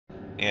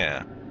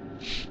Yeah.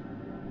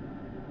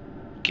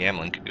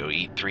 Gambling could go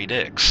eat 3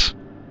 dicks.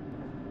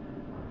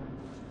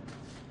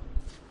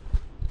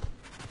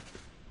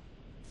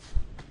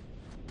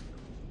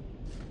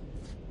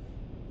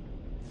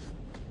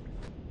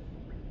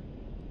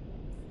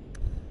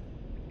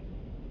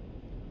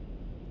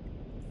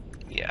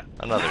 Yeah,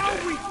 another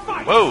day.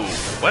 Whoa!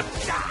 What?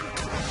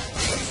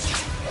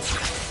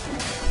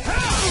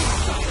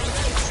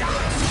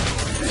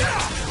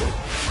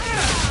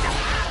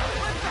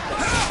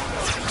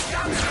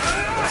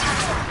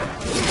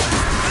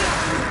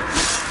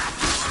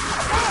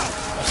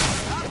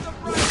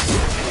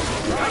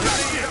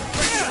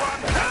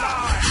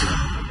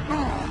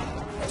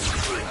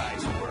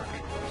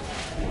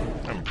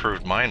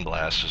 Improved Mind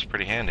Blast is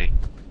pretty handy.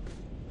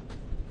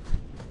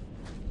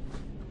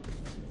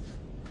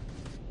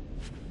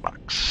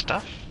 Box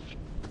stuff.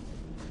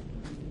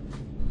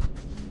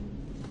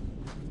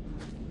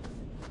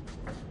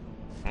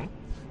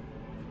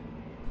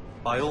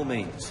 By all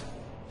means.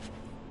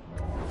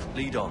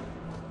 Lead on.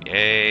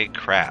 Yay,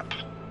 crap.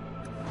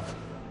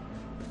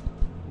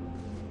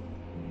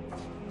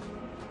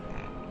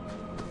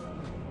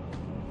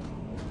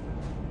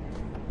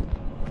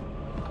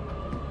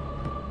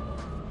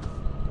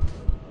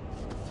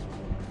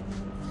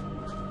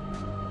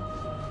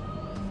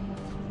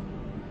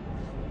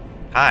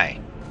 Hi.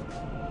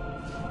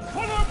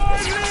 Follow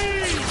my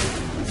lead!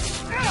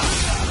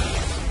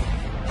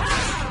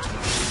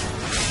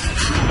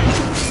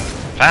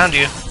 Found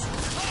you.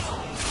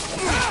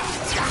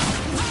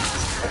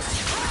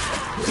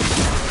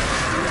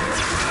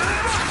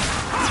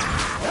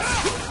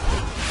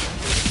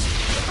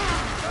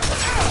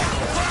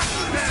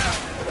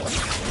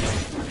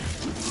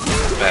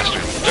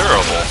 Bastard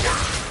durable.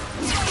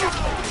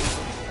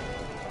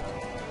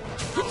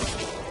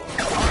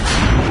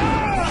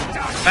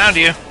 Found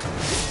you.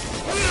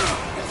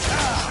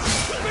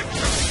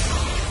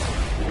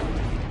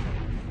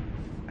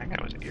 That guy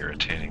was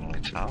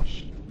irritatingly tough.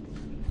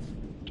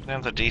 Didn't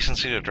have the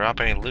decency to drop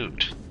any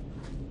loot.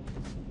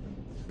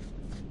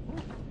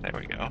 There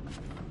we go.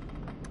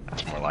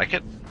 That's more like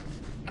it.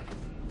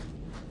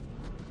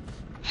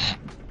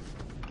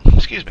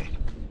 Excuse me.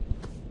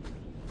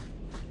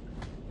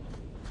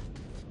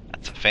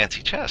 That's a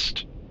fancy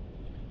chest.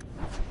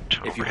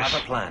 If you have a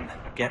plan,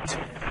 get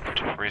to it.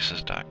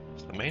 Tobrius' doc.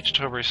 If the Mage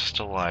Tobrius is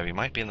still alive, he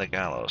might be in the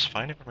gallows.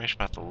 Find information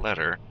about the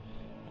letter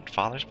and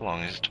father's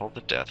belongings told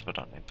the death but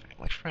unnamed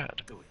family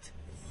Fred. Do it.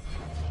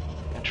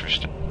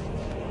 Interesting.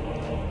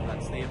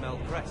 That's the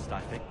ML crest, I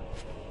think.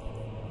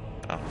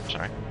 Oh,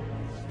 sorry.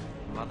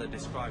 Mother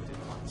described it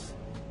once.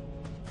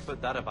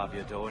 Put that above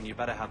your door and you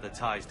better have the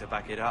ties to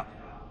back it up.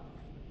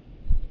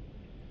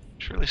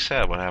 It's really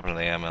sad what happened to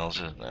the MLs,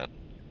 isn't it?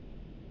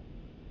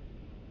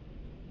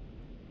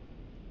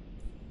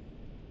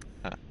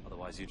 Huh.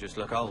 Otherwise you just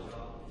look old.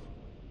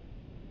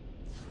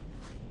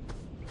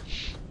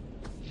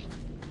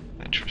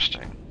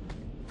 Interesting.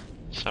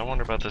 So I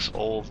wonder about this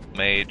old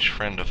mage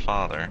friend of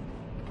father.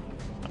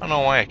 I don't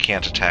know why I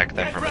can't attack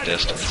them from a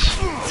distance.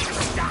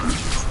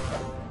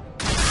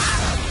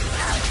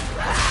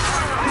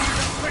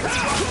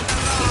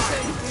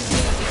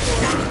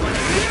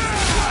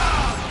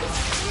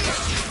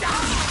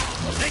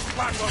 This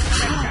one will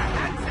take a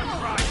handsome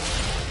price!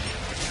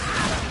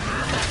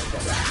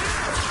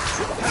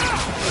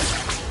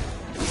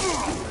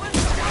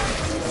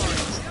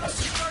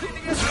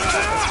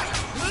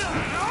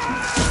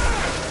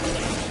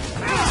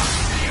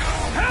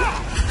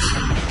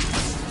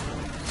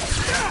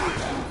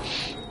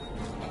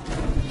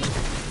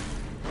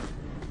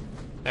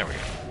 There we go.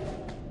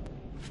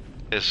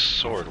 His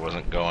sword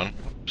wasn't going.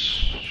 Oops,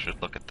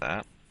 should look at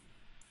that.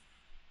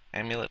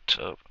 Amulet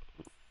of...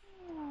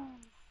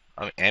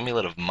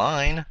 amulet of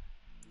mine?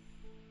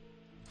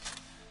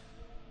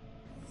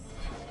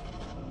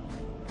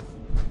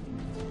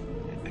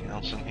 Anything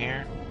else in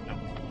here? Nope.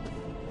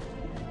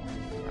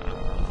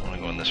 I'm gonna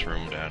go in this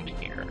room down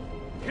here.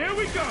 Here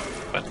we go!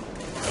 What?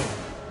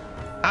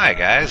 Oh. Hi,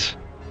 guys.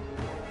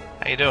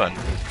 How you doing?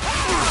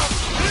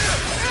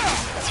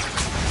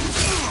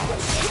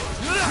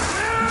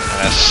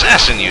 An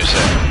assassin, you say?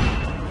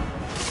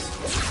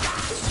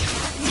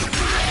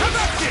 Come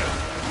back here!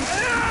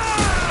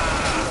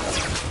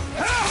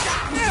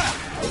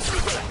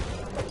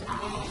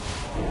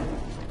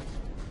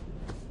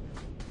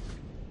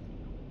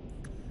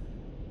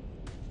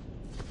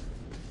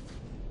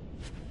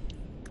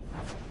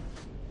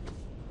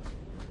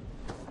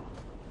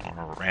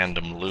 Or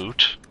random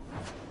loot.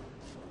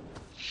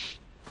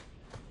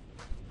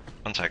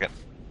 One second.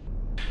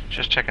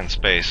 Just checking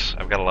space.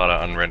 I've got a lot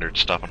of unrendered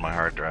stuff on my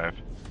hard drive.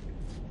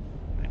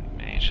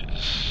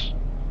 Mages.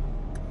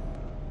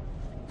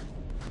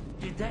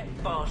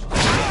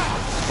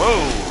 Whoa!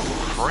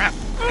 Crap!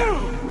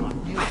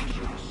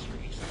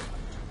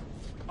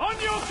 On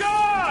your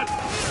guard!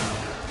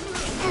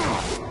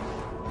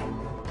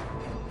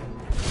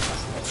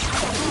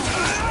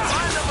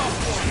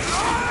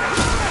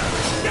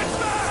 Get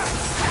back!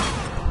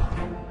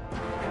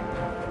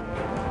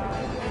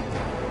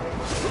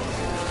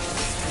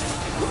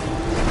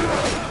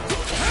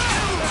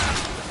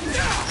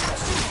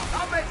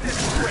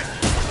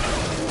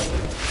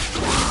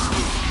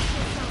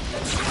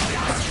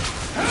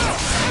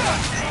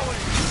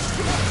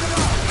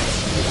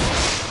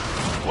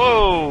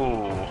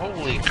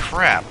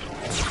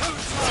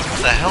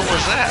 What the hell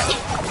was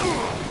that?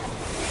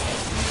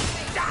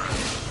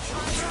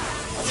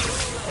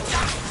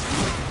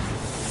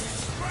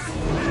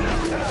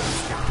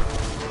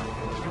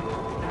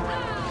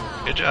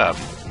 Good job.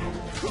 This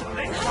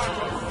one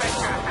will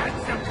fetch a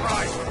handsome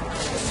price.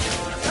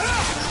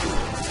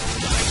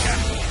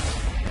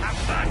 Have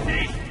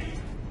mercy.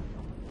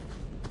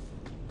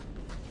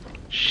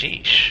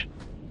 Sheesh.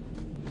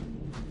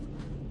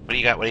 What do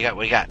you got? What do you got?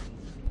 What do you got?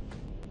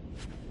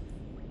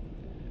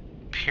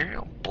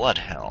 Imperial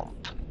Bloodhelm.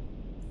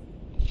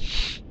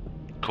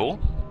 Cool.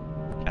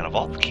 And a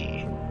vault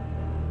key.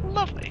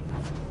 Lovely.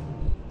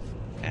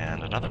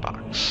 And another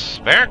box.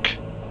 Varric,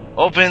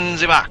 open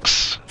the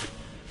box.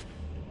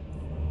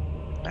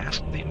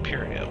 Mask of the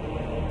Imperium.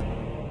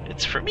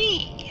 It's for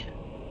me.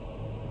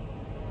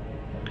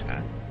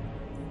 Okay.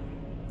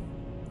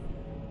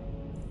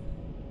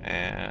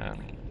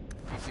 And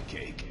Piece of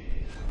cake.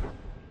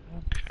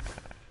 okay.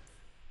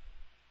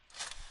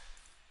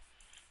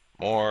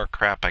 More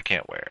crap I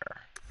can't wear.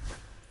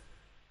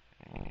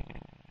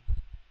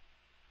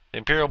 The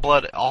Imperial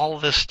Blood, all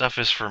this stuff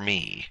is for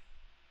me.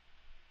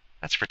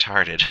 That's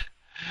retarded.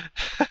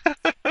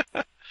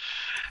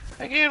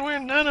 I can't wear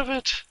none of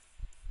it.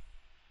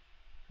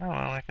 Oh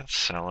well, I can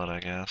sell it, I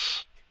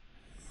guess.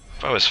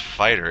 If I was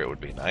fighter, it would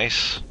be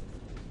nice.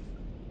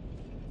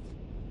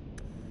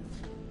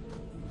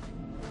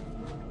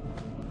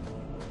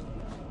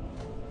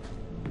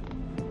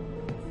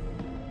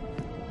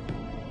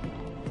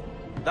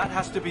 That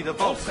has to be the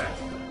vault.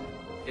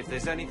 If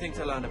there's anything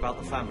to learn about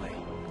the family,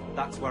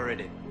 that's where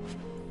it is.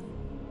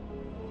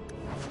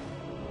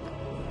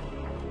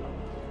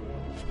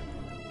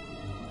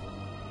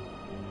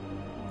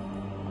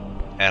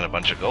 And a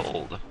bunch of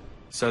gold.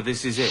 So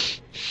this is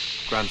it.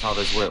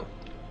 Grandfather's will.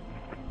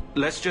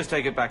 Let's just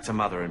take it back to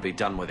Mother and be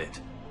done with it.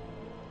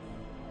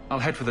 I'll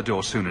head for the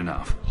door soon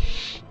enough.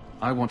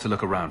 I want to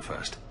look around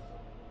first.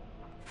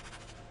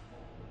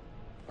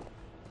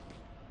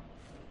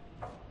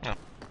 Oh.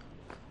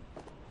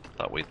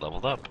 Thought we'd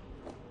leveled up.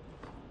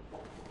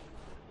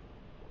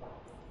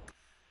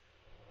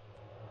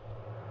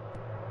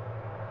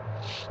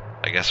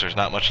 I guess there's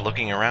not much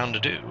looking around to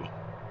do.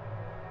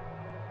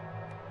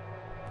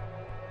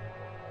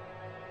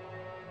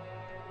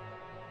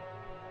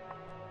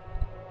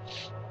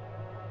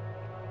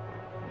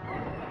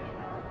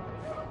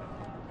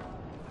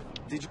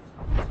 Did you...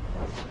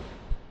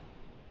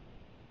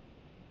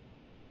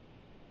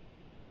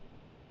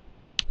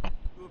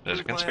 There's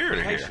a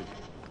conspirator here.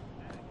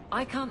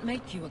 I can't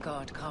make you a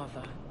guard,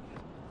 Carver.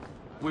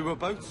 We were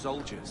both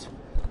soldiers.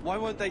 Why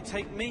won't they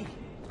take me?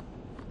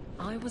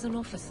 I was an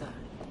officer,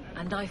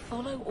 and I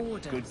follow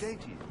orders. Good day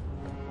to you.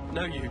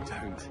 No, you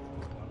don't.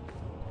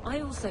 I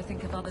also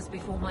think of others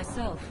before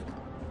myself.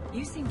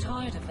 You seem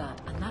tired of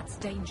that, and that's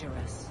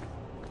dangerous.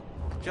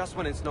 Just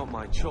when it's not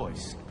my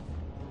choice.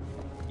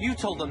 You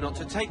told them not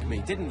to take me,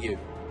 didn't you?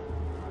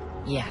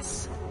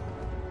 Yes.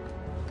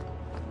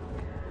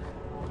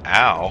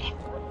 Ow.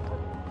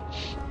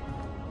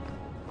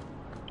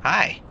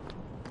 Hi.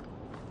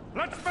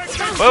 Let's make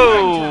this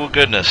Whoa,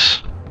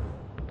 goodness.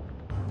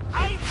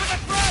 aim for the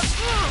throat.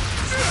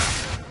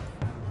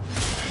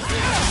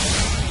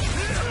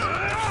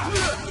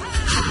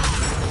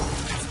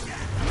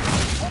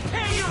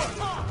 Here you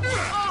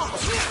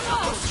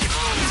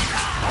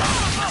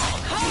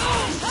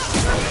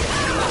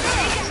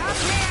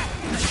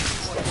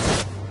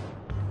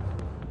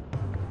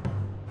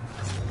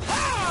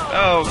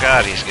Oh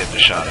god, he's getting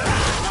shot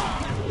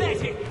at.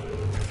 There's it.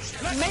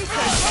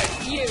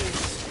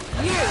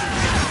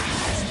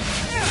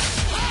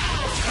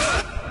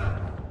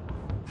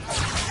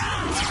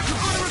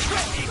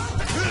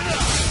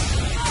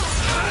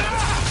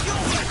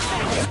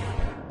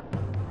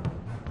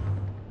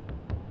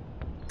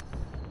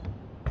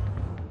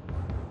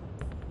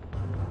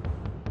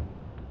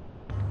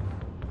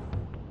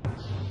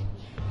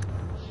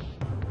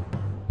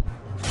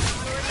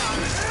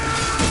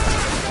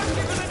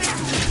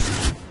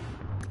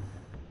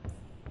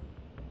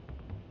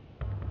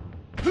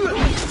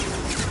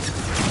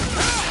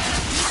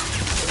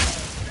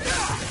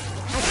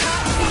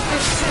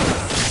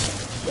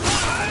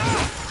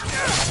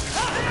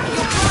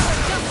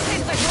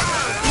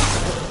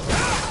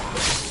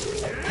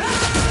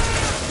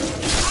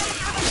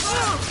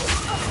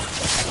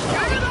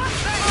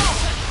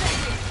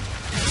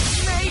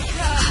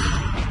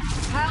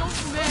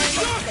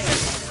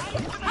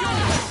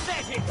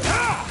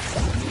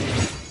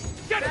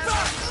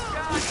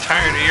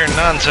 Tired of your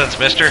nonsense,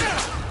 mister.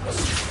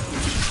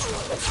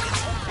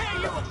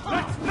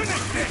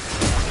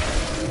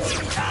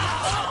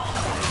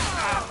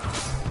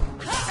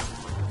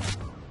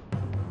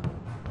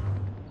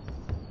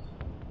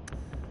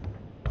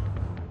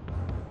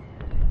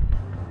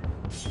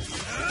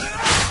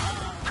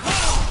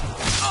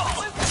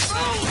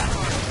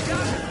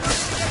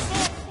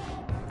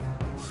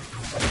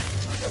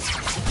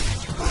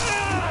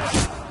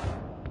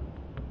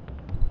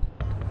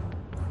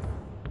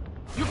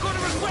 You're gonna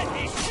regret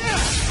this.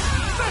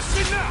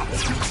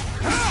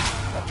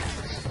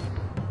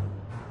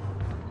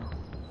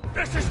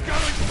 This is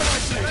going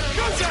badly!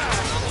 Go down!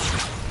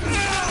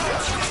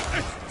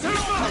 It's too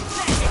much!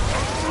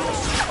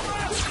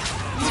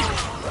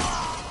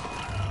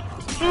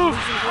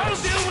 I'll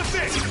deal with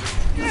this!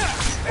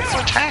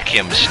 Attack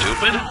him,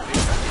 stupid!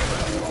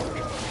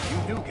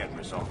 You do get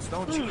results,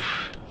 don't you?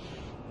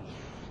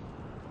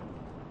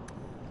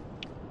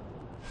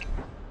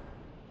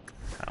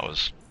 That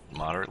was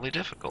moderately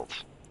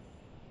difficult.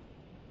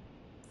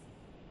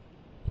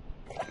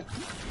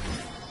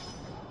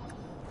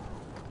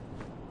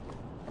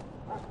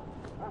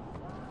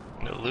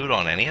 No loot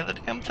on any of the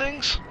damn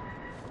things?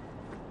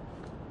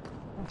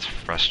 That's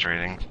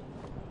frustrating.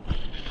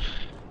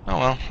 Oh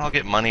well, I'll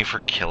get money for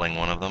killing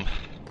one of them.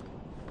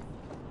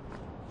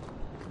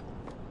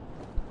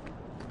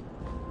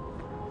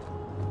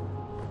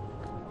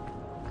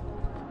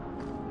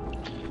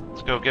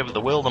 Let's go give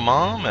the will to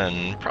Mom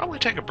and probably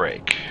take a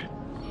break.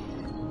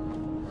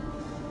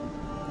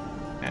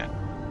 Yeah.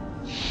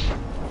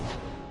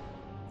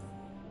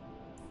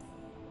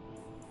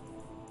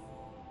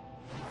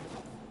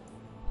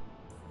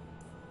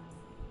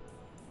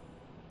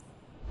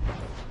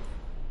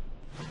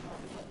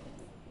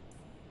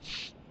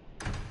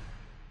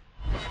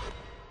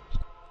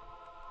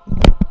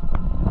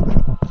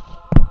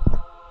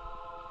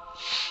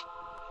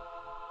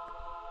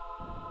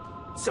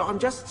 So I'm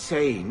just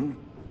saying,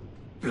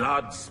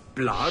 blood's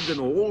blood and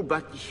all,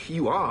 but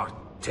you are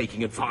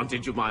taking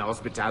advantage of my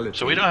hospitality.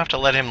 So we don't have to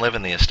let him live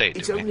in the estate,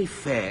 It's do we? only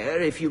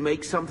fair if you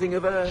make something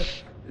of a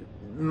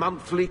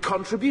monthly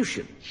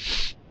contribution.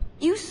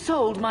 You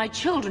sold my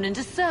children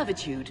into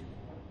servitude.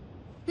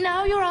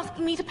 Now you're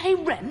asking me to pay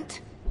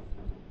rent?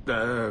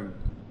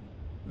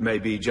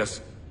 Maybe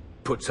just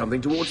put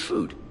something towards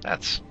food.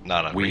 That's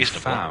not We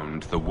unreasonable.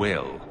 found the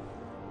will.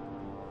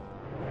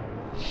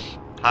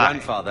 Hi.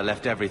 Grandfather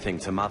left everything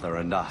to Mother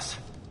and us.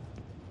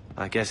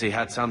 I guess he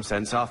had some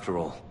sense after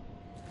all.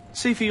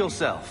 See for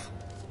yourself.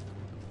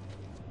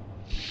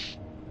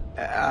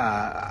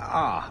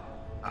 I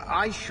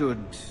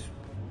should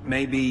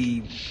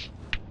maybe...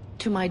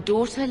 To my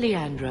daughter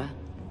Leandra,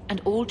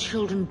 and all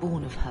children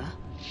born of her.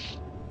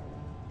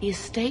 The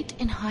estate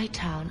in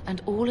Hightown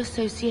and all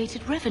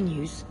associated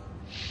revenues.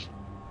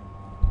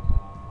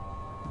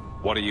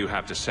 What do you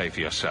have to say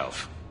for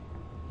yourself?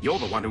 You're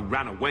the one who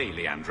ran away,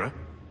 Leandra.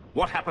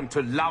 What happened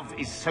to love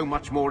is so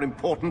much more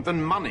important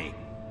than money.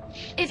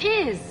 It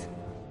is!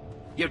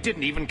 You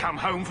didn't even come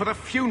home for the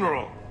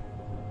funeral.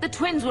 The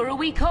twins were a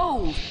week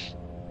old.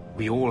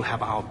 We all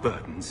have our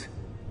burdens.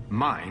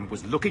 Mine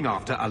was looking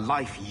after a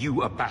life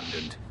you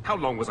abandoned. How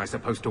long was I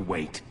supposed to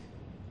wait?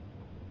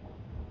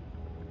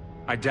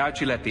 I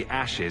doubt you let the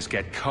ashes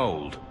get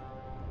cold.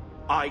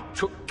 I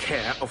took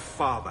care of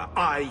Father.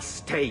 I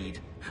stayed.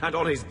 And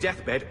on his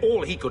deathbed,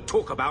 all he could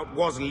talk about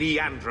was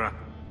Leandra.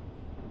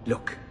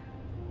 Look,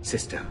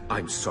 sister,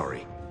 I'm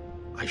sorry.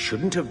 I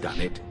shouldn't have done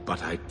it,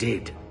 but I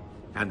did.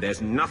 And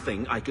there's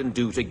nothing I can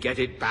do to get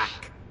it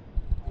back.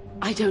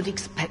 I don't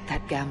expect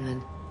that,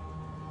 Gamlen.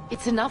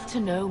 It's enough to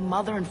know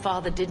Mother and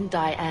Father didn't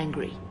die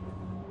angry.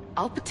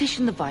 I'll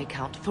petition the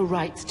Viscount for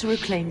rights to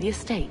reclaim the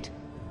estate.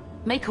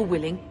 Make her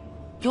willing,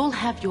 you'll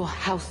have your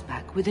house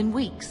back within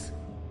weeks.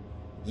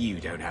 You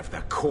don't have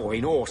the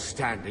coin or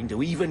standing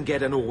to even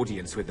get an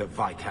audience with the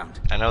Viscount.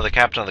 I know the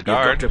captain of the You've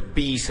guard. got to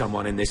be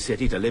someone in this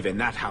city to live in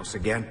that house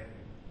again.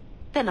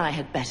 Then I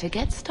had better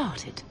get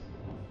started.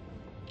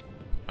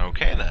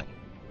 Okay then.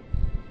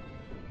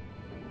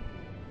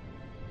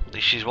 At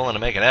least she's willing to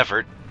make an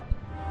effort.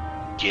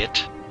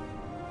 Didn't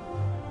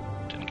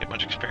get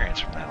much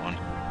experience from that one.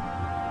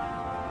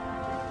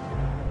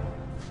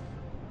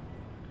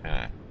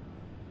 Okay.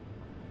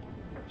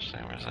 So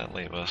where does that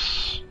leave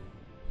us?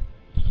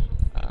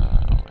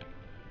 Wait.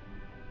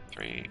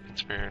 3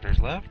 conspirators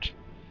left.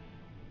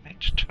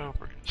 Mage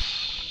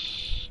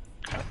Tobrus.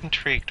 Kind of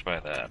intrigued by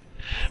that.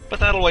 But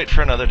that'll wait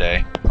for another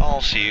day.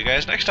 I'll see you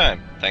guys next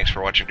time. Thanks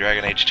for watching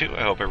Dragon Age 2.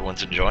 I hope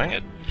everyone's enjoying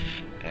it.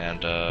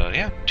 And,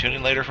 yeah, tune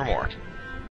in later for more.